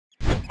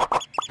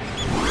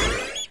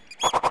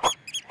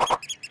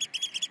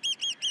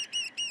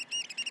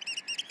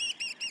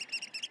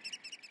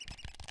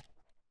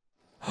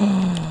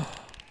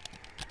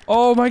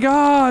Oh my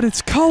god,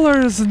 it's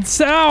colors and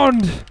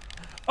sound!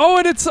 Oh,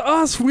 and it's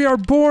us! We are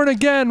born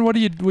again! What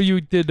you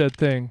did that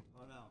thing?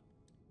 Oh no.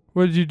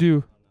 What did you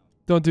do?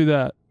 Don't do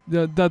that.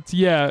 That's,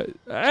 yeah.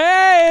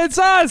 Hey, it's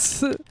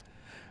us!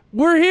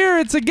 We're here!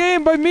 It's a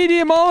game by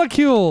Media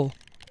Molecule!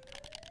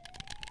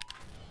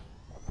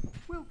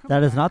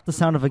 That is not the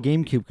sound of a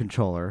GameCube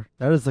controller.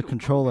 That is the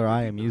controller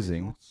I am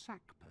using.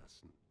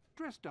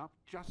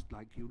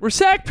 We're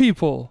sack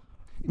people!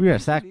 We are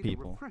sack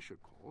people.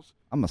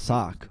 I'm a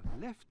sock.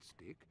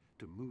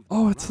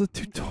 Oh, it's the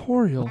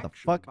tutorial. What the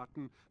fuck?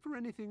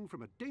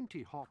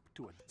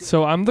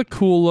 So I'm the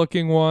cool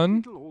looking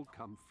one.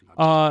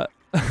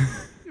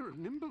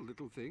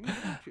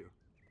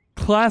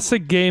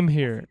 Classic game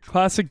here.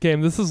 Classic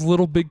game. This is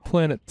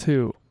LittleBigPlanet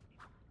 2.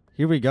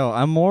 Here we go.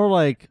 I'm more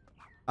like...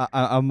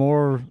 I'm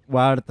more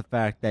wowed at the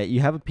fact that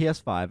you have a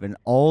PS5 and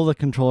all the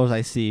controllers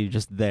I see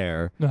just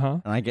there,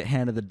 and I get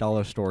handed the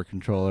dollar store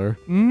controller.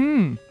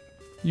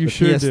 You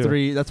sure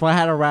PS3. do. That's why I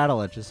had to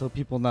rattle it, just so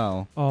people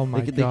know. Oh my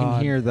god. They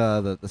can hear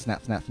the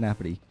snap, snap,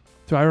 snappity.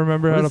 Do I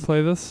remember how to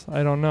play this?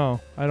 I don't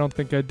know. I don't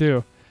think I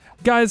do.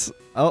 Guys.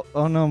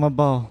 Oh no, my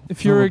ball.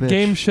 If you're a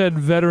Gameshed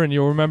veteran,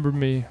 you'll remember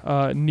me,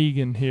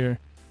 Negan here.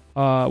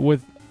 I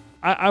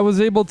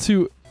was able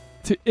to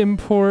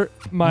import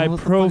my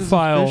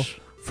profile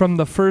from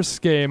the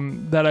first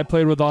game that I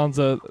played with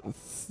Anza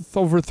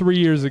over 3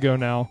 years ago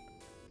now.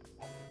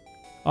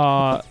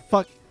 What the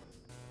fuck?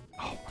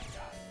 Oh my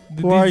god.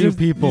 Who are you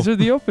people? These are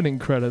the opening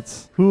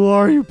credits. Who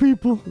are you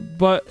people?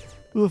 But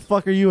who the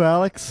fuck are you,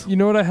 Alex? You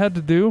know what I had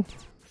to do?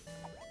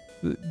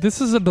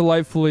 This is a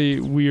delightfully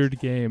weird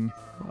game.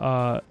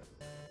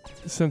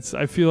 Since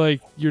I feel like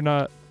you're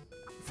not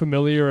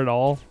familiar at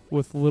all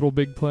with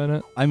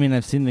LittleBigPlanet. I mean,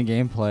 I've seen the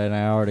gameplay and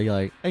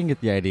I can get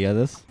the idea of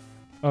this.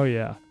 Oh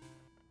yeah.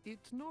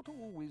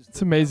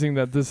 It's amazing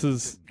that this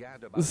is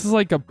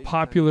like a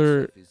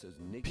popular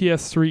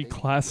PS3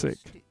 classic.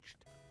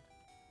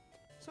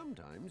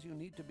 Sometimes you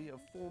need to be a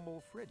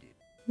formal Freddy.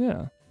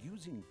 Yeah.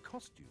 Using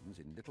costumes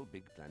in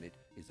LittleBigPlanet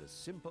is as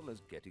simple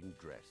as getting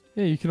dressed.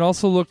 Yeah, you can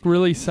also look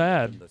really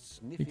sad.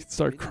 You can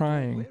start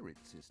crying.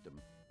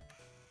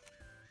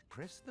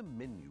 Press the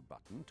menu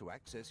button to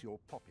access your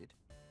poppet.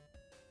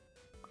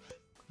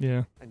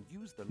 Yeah. And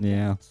use the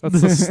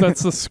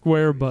that's the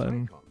square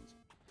button.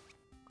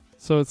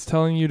 So it's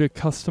telling you to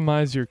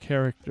customize your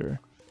character.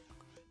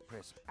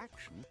 Press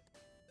action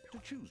to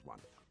choose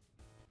one.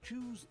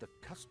 Choose the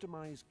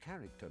customize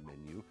character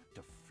menu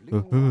to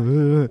fling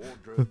wide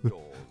wardrobe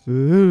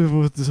doors.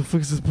 What the fuck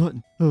is this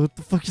button? What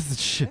the fuck is this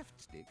shit?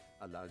 Left stick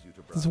allows you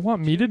to Does it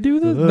want me to do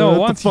this? No, it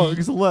wants what the fuck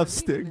is the left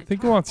stick? I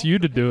think it wants you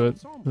to do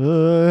it.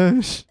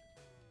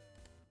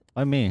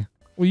 Why me?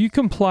 Will you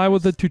comply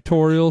with the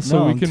tutorial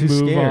so we can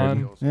move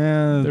on?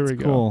 Yeah, there we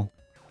go. Cool.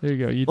 There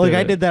you go. You Look, did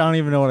I it. did that. I don't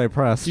even know what I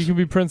pressed. You can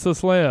be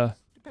Princess Leia.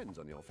 Depends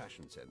on your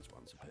fashion sense,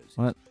 one supposes.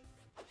 What?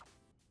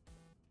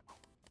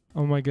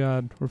 Oh my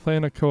God, we're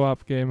playing a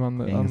co-op game on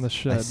the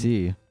shed. I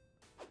see.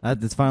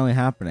 It's finally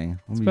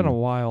happening. It's been a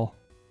while.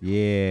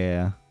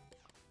 Yeah.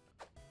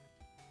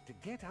 To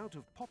get out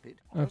of Poppet,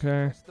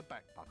 okay. press the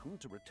back button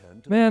to return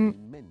to Man, the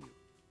main menu.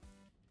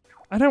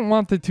 I don't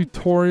want the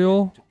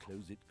tutorial. To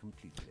close it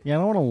completely. Yeah, I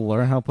don't want to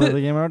learn how to play the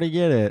game. I already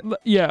get it.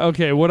 Yeah,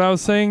 okay. What I was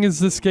saying is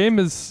this game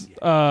is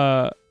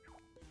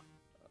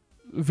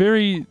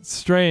very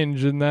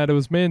strange in that it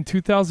was made in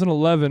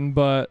 2011,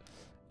 but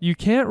you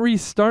can't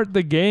restart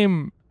the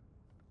game.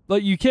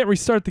 Like, you can't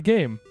restart the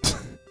game.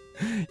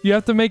 You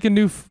have to make a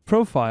new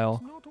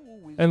profile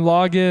and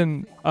log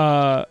in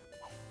so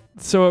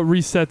it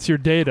resets your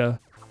data.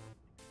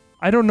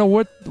 I don't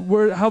know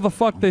how the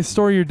fuck they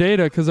store your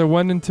data, because I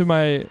went into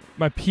my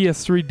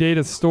PS3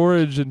 data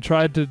storage and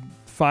tried to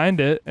find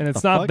it, and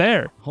it's not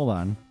there. Hold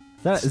on.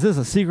 Is this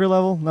a secret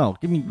level? No,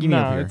 give me up here.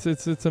 No,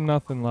 it's a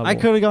nothing level. I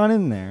could have gone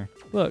in there.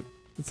 Look,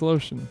 it's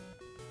lotion.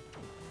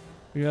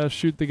 We gotta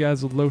shoot the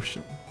guys with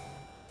lotion.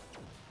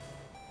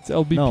 It's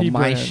LBP no, my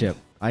brand. ship.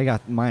 I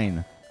got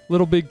mine.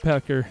 Little Big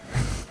Pecker.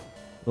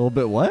 Little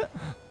bit what?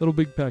 Little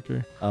Big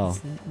Pecker. Oh.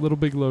 It's Little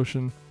Big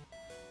Lotion.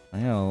 I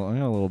got a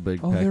little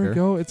big Oh, pecker. there we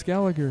go. It's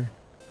Gallagher.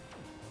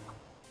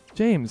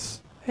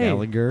 James. Hey.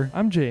 Gallagher.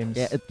 I'm James.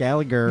 Yeah, it's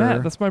Gallagher.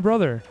 Matt, that's my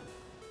brother.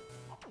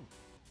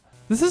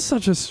 This is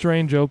such a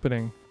strange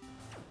opening.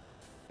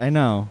 I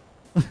know.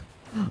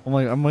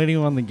 I'm waiting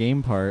on the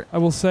game part. I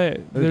will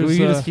say. We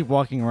can just keep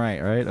walking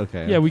right?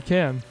 Okay. Yeah, we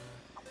can.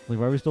 Like,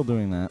 why are we still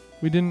doing that?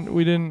 We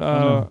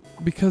didn't,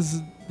 because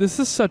this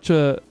is such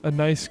a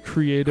nice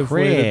creative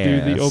way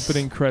to do the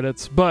opening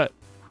credits, but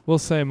we'll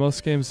say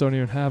most games don't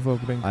even have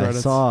opening credits.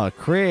 I saw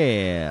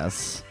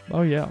Chris.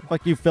 Oh, yeah.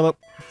 Fuck you, Philip.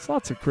 There's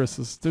lots of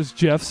Chris's. There's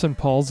Jeffs and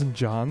Pauls and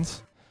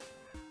Johns.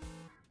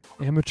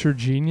 Amateur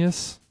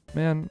Genius.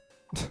 Man,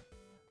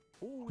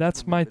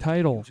 that's my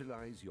title.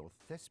 Utilize your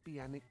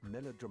thespianic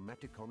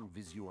melodramaticon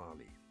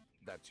visuale.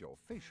 That's your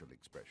facial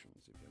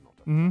expressions if you're not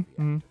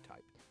a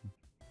type.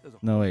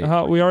 No, wait.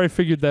 We already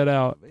figured that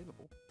out.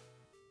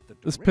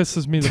 This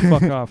pisses me the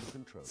fuck off.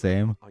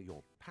 Same.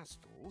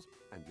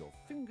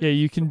 Yeah,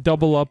 you can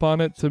double up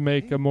on it to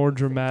make a more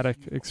dramatic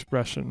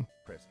expression.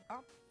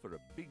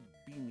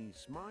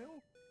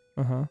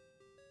 Uh-huh.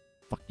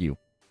 Fuck you.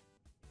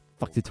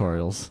 Fuck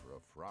tutorials.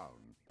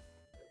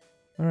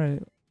 All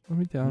right. Let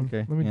me down.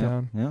 Okay. Let me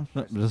down. Yeah.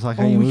 Just like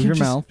how you move your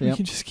mouth. We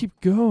can just keep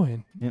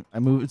going. Yep. I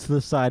move it to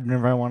the side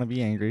whenever I want to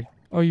be angry.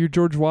 Oh, you're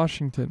George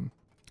Washington.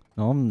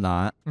 No, I'm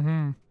not.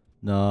 Mm-hmm.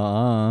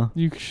 No.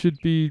 You should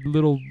be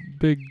little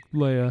big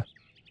Leia.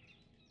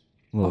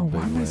 Little big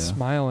why am I Leia.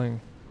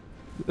 smiling?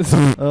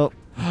 Oh.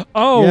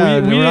 Oh, yeah,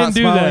 we we're didn't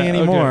do not that smiling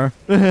anymore.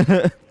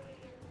 Okay.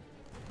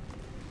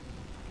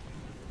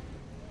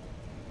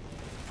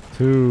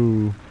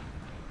 2.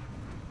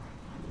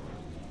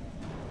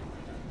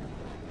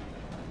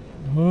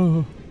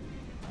 Oh.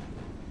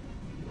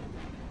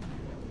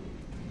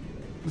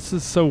 This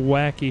is so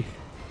wacky.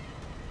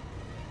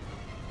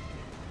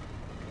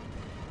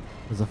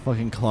 There's a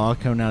fucking claw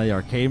coming out of the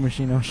arcade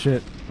machine. Oh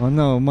shit. Oh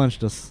no,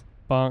 munched us.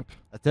 Bonk.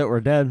 That's it, we're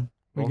dead.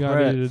 We Roll got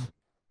credits. it.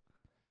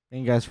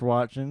 Thank you guys for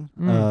watching.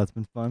 Mm. It's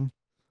been fun.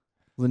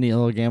 It's a neat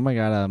little game. I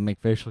gotta make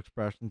facial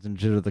expressions and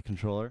jitter the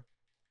controller.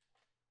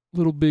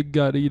 Little Big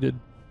got eated.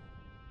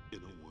 In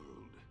a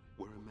world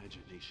where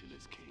imagination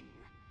is king,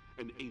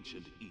 an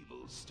ancient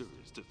evil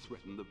stirs to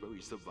threaten the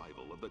very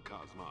survival of the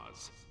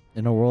cosmos.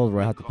 In a world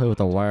where I have to play with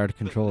a wired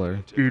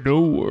controller. In a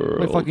world.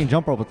 Play fucking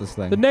jump rope with this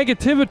thing. The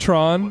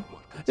Negativitron.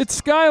 It's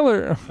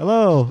Skylar.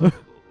 Hello.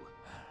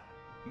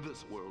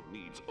 This world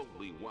needs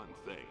only one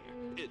thing.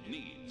 It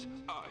needs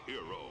a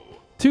hero.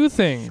 2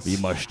 things. We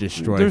must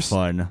destroy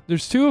fun.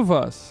 There's 2 of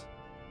us.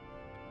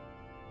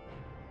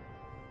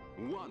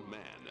 One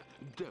man,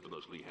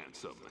 devilishly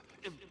handsome,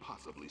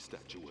 impossibly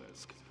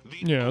statuesque. The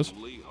Yes.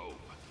 only hope.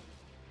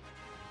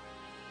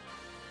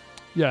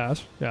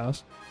 Yes.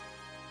 Yes.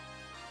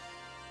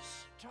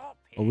 Stop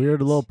A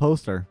weird little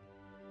poster.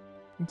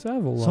 It's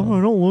Avalon.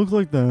 Someone don't look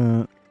like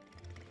that.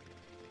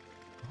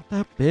 Not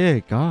that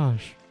big,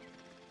 gosh.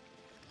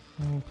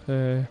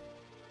 Okay.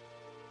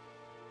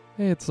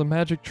 Hey, it's the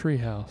Magic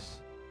Treehouse.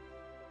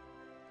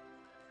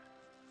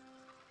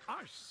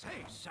 I say,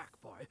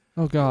 Sackboy.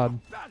 Oh God.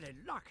 Barely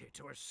lucky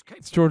to escape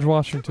It's George the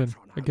Washington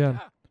Negativitron out again.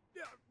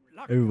 there.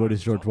 Lucky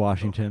Everybody's George myself,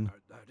 Washington.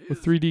 that With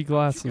is. 3D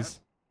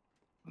glasses.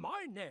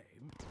 My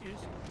name is.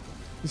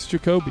 It's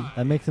Jacoby.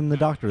 That makes him the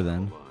doctor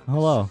then.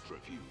 Hello.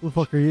 Who the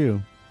fuck are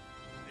you?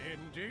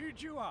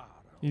 Indeed, you are.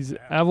 He's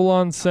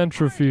Avalon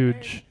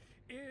Centrifuge.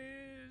 My name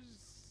is.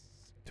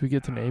 Do we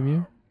get to name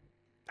you?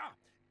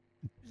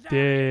 Larry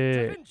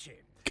Dick. Da Vinci.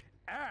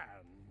 And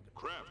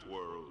Craft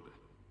World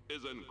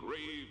is in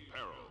grave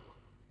peril.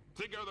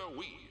 Together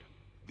we,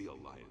 the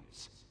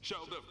Alliance,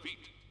 shall defeat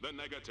the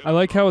negative. I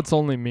like how it's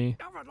only me,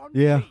 Avalon,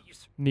 Yeah.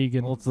 please.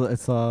 Negan. Well,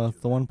 it's the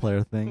one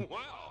player thing. Well,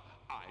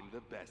 I'm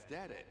the best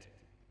at it.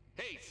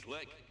 Hey,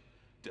 Slick.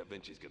 Da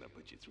Vinci's gonna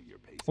put you through your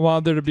paces. I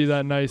wanted there to be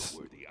that nice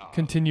Worthy of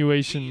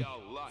continuation the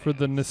for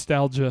the Alliance.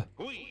 nostalgia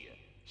We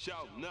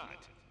shall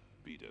not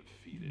be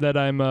defeated. that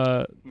I'm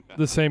the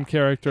same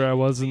character I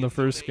was in the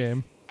first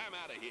game. I'm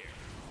out of here.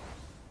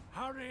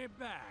 Hurry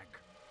back.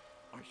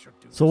 I should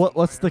do So this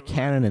what's the well,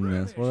 canon in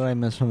really this? What did I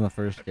miss from the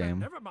first game?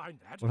 Never mind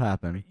that. What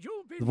happened?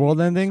 You'll be The world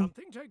needing ending?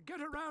 something to get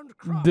around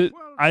Craft Did,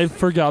 World I safely.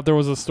 forgot there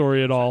was a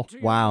story at all.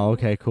 Wow,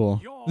 okay, cool.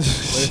 Your Way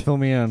to fill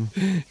me in.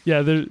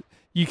 Yeah, there.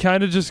 You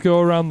kind of just go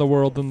around the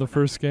world in the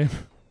first game.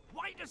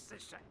 Why does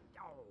this say?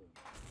 Oh,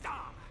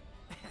 ah.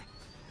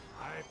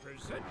 I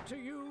present to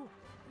you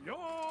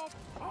your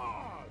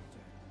pod.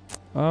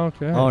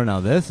 Okay. Oh, now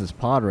this is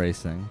pod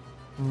racing.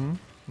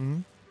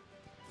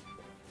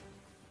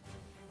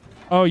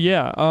 Oh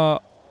yeah.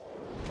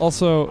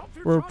 Also,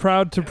 we're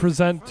proud to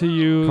present to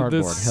you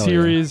Cardboard, this hell yeah.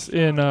 series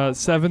in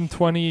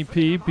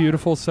 720p,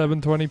 beautiful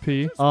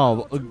 720p.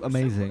 Oh,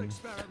 amazing.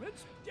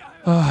 Experiments.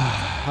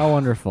 How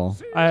wonderful.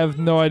 I have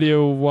no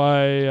idea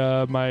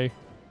why my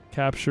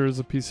capture is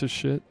a piece of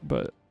shit,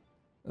 but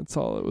that's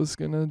all it was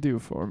gonna do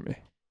for me.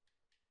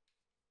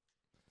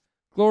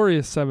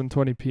 Glorious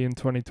 720p in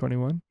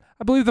 2021.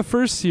 I believe the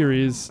first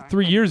series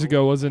 3 years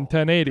ago was in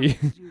 1080.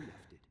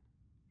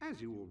 As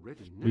you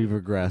already know, We've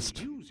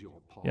regressed. use your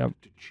pod Yep.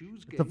 to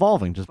choose It's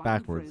evolving, just find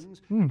backwards.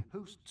 friends, Hmm.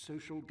 host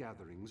social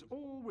gatherings,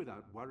 all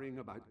without worrying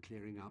about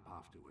clearing up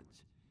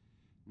afterwards.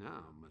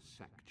 Now, Miss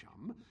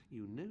Sackchum,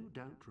 you no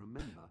doubt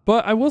remember.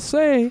 But I will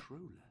say,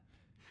 Controller.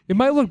 it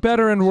might look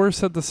better and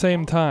worse at the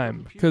same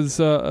time, because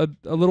a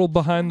little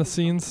behind the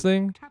scenes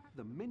thing. Tap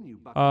the menu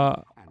button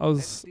I and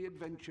was let the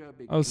adventure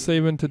I was begin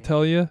saving to again.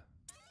 tell you.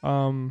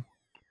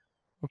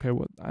 Okay,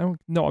 what? I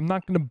don't. No, I'm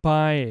not gonna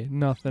buy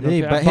nothing.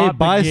 Hey, Okay, but I hey, bought the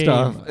buy game.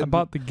 stuff. I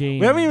bought the game.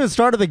 We haven't even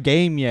started the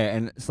game yet,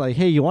 and it's like,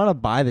 hey, you want to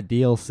buy the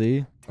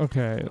DLC?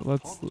 Okay,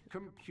 let's. Hot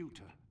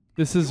computer.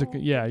 This is a. You're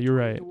Yeah, you're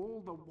right. to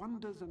all the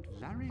wonders and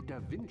Larry Da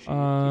Vinci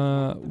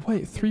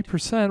Wait,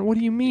 3%? What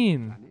do you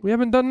mean? We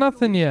haven't done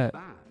nothing yet.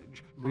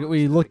 badge We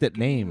marks looked the at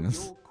beginning of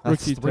names. your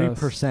That's Rookie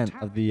 3%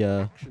 Tap of the. the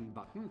action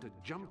button to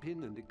jump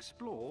in and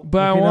explore. But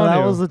I Okay, no, want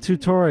that to. was the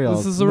tutorial.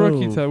 This is a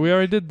rookie Move. test. We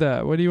already did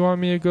that. What do you want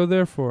me to go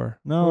there for?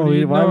 No, What do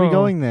you why are we know?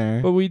 going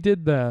there? But we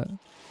did that.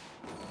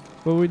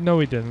 But we no,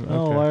 we didn't.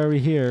 Oh, Okay. why are we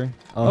here?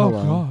 Oh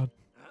hello. God.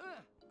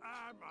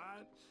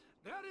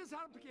 That is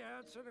how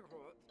Pierre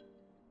Senecourt.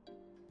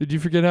 Did you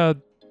forget how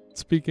to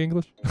speak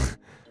English?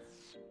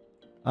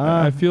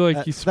 I feel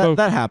like he spoke.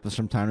 That happens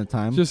from time to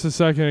time. Just a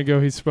second ago,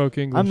 he spoke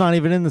English. I'm not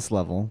even in this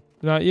level.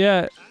 Not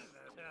yet.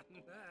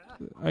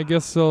 I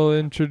guess they'll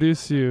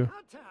introduce you.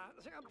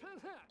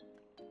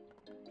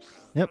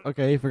 Yep.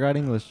 Okay. You forgot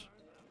English.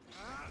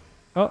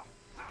 Oh,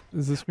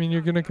 does this mean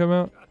you're gonna come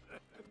out?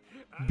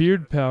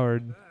 Beard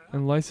powered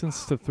and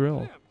licensed to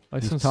thrill.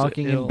 He's Licensed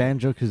talking to in ill.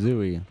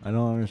 Banjo-Kazooie. I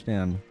don't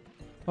understand.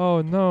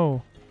 Oh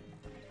no.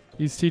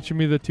 He's teaching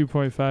me the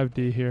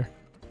 2.5D here.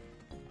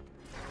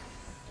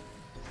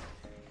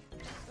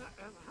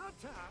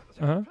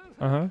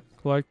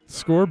 Collect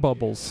score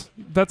bubbles.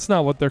 That's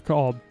not what they're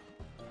called.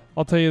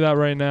 I'll tell you that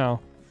right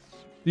now.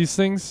 These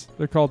things,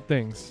 they're called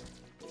things.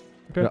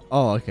 Okay.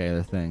 Oh, okay.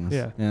 They're things.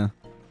 Yeah. Yeah.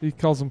 He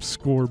calls them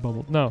score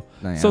bubbles. No.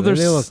 No, yeah, So they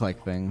there's look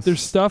like things.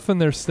 There's stuff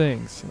and there's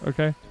things.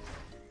 Okay.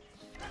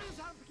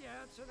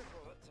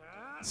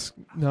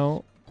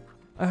 No.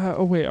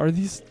 Oh wait, are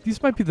these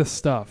might be the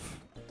stuff.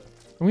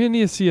 I'm gonna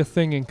need to see a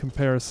thing in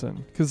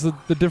comparison because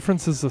the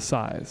difference is the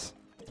size.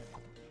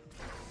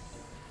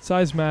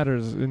 Size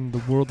matters in the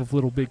world of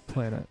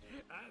LittleBigPlanet.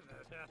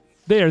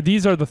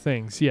 These are the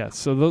things. Yes.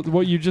 So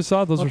what you just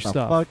saw, those What are the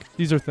stuff. fuck?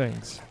 These are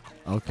things.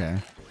 Okay.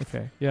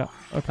 Okay. Yeah.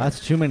 Okay. That's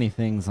too many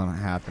things on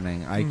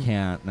happening. I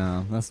can't.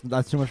 No.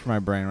 That's too much for my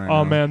brain right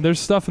now. Oh man, there's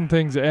stuff and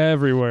things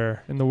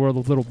everywhere in the world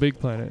of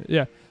LittleBigPlanet.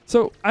 Yeah.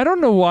 So I don't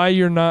know why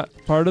you're not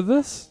part of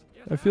this.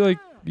 I feel like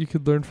you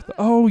could learn from.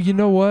 Oh, you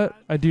know what?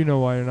 I do know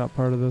why you're not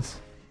part of this.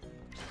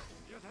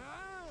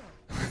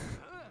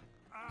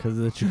 Because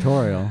of the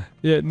tutorial.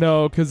 Yeah,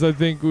 no, because I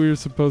think we were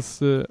supposed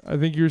to. I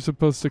think you were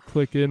supposed to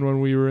click in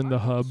when we were in the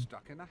hub.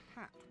 Stuck in a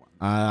hat once.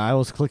 I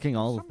was clicking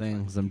all the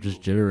things. I'm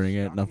just jittering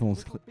it. Nothing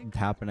was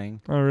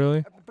happening. Oh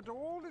really? But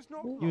all is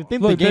not You would lost.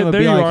 think Look, the game would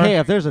there be you like, are. hey,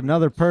 if there's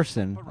another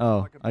person.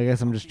 Oh, I guess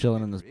I'm just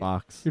chilling in this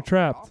box. You're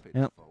trapped.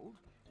 Yep.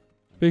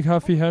 Big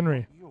Huffy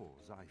Henry. Yours,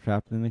 I think.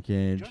 Trapped in a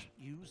cage. Just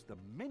use the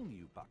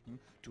menu button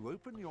to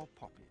open your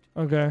pocket,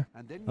 Okay.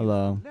 and then use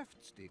Hello. the left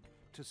stick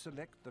to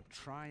select the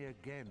try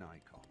again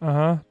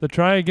icon. The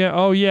try again.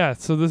 Oh yeah.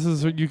 So this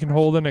is what you can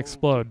hold and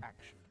explode.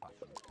 Action button.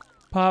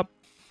 Pop.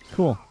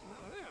 Cool.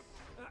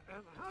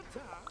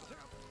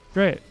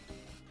 Great.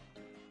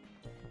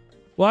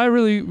 Well, I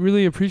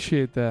really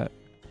appreciate that.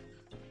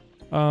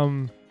 Are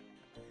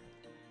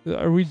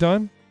we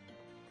done?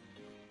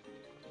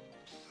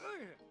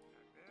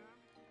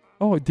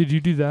 Oh, did you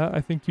do that?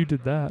 I think you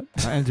did that.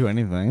 I didn't do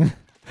anything.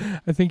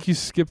 I think you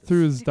skipped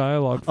through his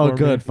dialogue for Oh, me.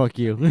 good. Fuck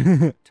you.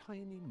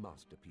 Tiny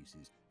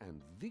masterpieces and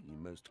the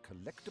most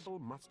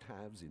collectible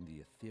must-haves in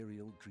the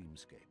ethereal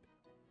dreamscape.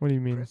 What do you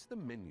mean? Press the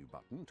menu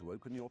button to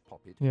open your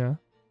pocket. Yeah.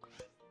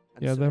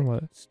 And Yeah, then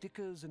select what?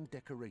 Stickers and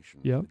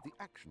decorations Yep. with the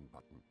action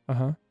button.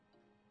 Uh-huh.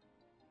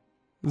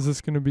 Is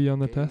this going to be on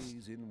the test?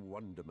 Gaze in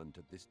wonderment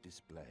at this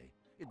display.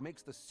 It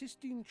makes the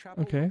Sistine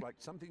Chapel Okay. look like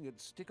something you'd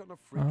stick on a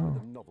fridge Oh.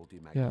 with a novelty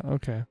magnet. Yeah,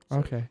 okay. So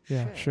Okay.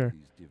 Yeah, share sure.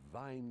 These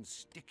divine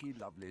sticky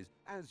lovelies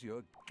as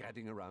you're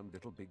gadding around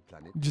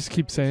LittleBigPlanet. Just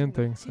keep saying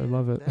Placing them things. I here,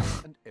 love it. there,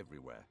 and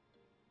everywhere.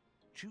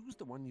 Choose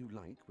the one you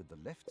like with the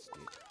left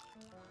stick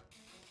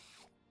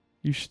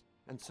You should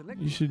and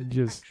select you it should with the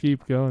just action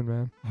keep going,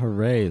 man.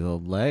 Hooray, the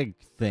leg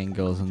thing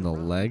goes in the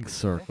button. leg With the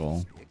circle.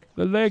 left stick,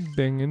 The leg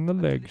thing in the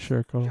leg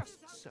circle. just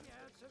so.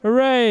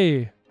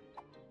 Hooray!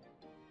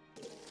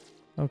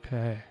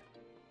 Okay.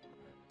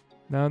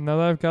 Now that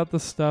I've got the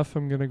stuff,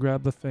 I'm gonna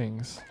grab the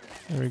things.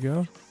 There we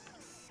go.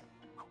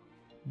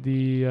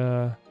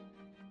 The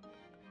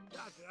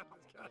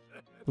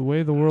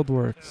way the world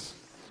works.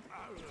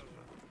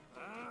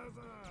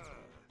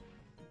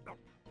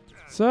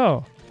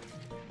 So,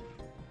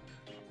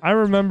 I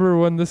remember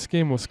when this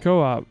game was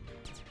co-op.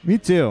 Me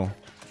too.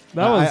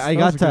 That was I that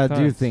got was a to good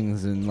do time.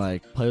 things and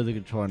like play with the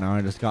controller. Now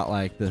I just got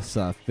like this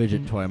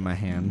fidget toy in my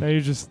hand. Now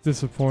you're just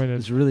disappointed.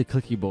 It's really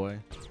clicky boy.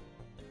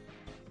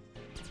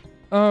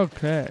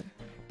 Okay.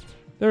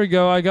 There we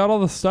go. I got all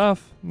the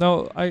stuff.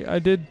 No, I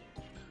did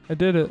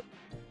it.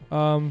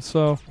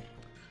 So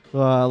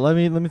Let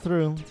me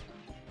through.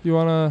 you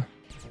wanna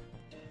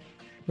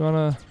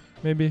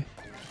maybe?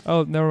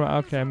 Oh, never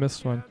mind. Okay, I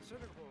missed one.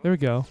 There we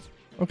go.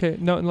 Okay,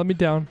 no, let me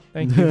down.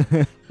 Thank you.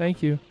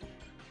 Thank you.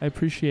 I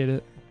appreciate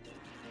it.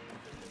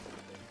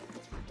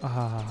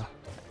 Ah.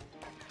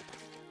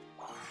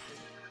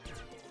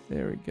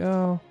 There we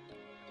go.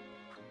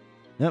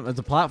 Yep, it's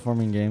a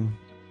platforming game.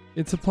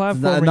 It's a It's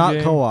platforming not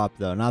game. co-op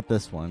though, not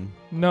this one.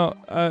 No,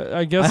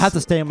 I guess I have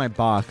to stay in my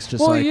box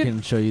just Well, so I you-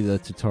 can show you the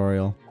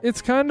tutorial.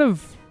 it's kind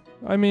of.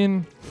 I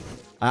mean,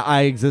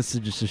 I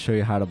existed just to show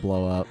you how to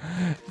blow up.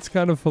 it's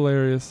kind of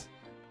hilarious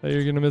that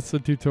you're gonna miss the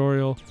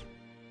tutorial.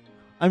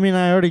 I mean,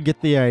 I already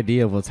get the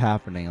idea of what's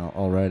happening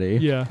already.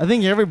 Yeah. I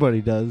think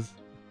everybody does.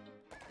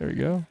 There you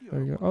go.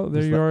 There you go. Oh,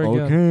 there Just you are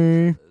like, again. Okay.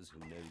 Who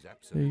knows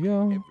There you absolutely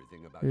go.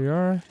 everything about There you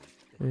are.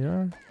 There you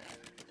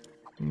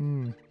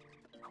are.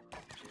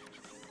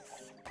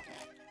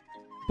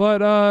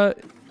 But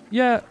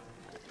yeah.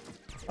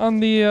 On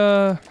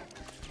the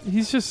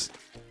he's just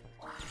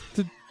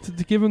to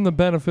give him the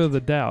benefit of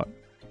the doubt.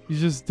 He's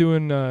just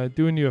doing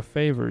you a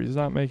favor. He's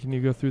not making you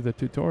go through the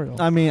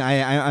tutorial. I mean,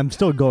 I'm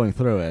still going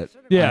through it.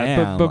 Yeah, I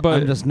am. but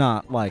I'm just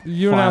not like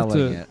you don't have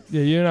to. it.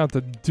 Yeah, you don't have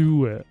to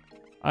do it.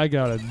 I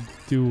gotta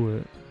do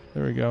it.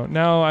 There we go.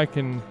 Now I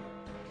can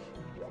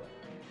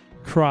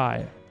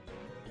cry,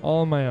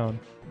 all on my own.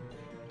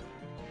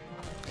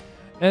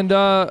 And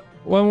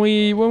when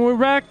we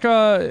back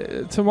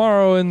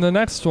tomorrow in the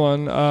next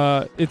one,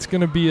 it's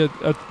gonna be a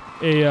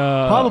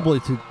probably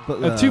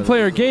a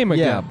 2-player game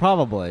again. Yeah,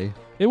 probably.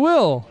 It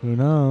will. Who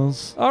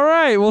knows? All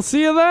right, we'll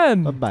see you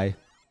then. Bye-bye.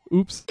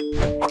 Oops.